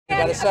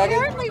Got a second?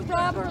 Apparently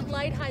Robert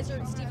Lighthizer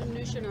and Stephen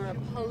Mnuchin are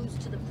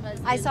opposed to the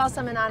president. I saw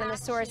some anonymous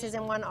sources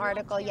in one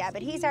article, yeah,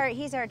 but he's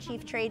our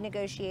chief trade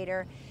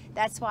negotiator.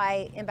 That's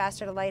why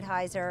Ambassador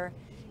Lighthizer,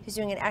 who's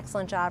doing an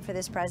excellent job for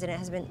this president,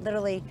 has been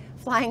literally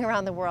flying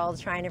around the world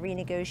trying to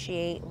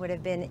renegotiate what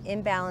have been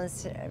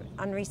imbalanced,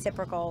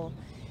 unreciprocal,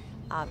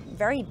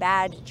 very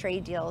bad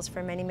trade deals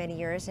for many, many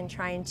years, and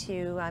trying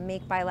to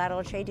make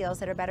bilateral trade deals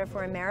that are better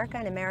for America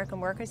and American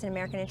workers and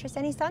American interests.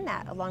 And he's done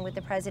that along with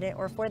the president,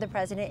 or for the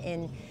president,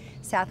 in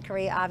South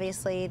Korea.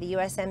 Obviously, the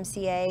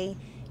USMCA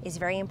is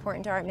very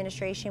important to our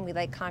administration. We'd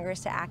like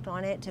Congress to act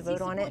on it, to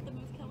vote on it.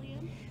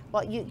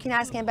 Well, you can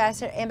ask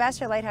Ambassador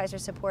Lighthizer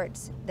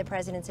supports the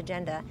president's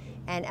agenda,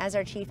 and as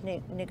our chief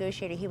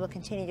negotiator, he will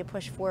continue to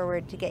push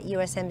forward to get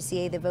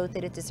USMCA the vote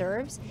that it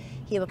deserves.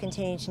 He will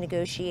continue to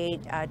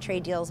negotiate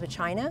trade deals with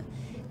China,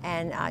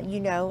 and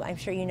I'm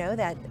sure you know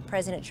that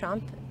President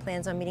Trump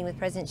plans on meeting with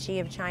President Xi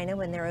of China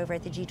when they're over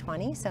at the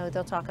G20, so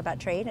they'll talk about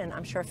trade and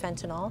I'm sure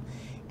fentanyl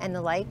and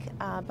the like.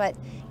 But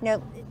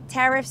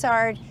tariffs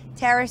are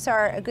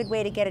a good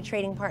way to get a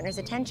trading partner's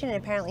attention, and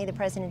apparently the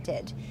president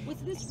did.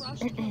 Was this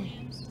rushed,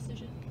 Kellyanne's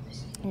decision?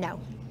 No.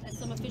 As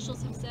some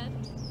officials have said?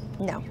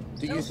 No.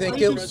 Do you think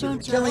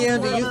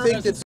Kellyanne, do you think that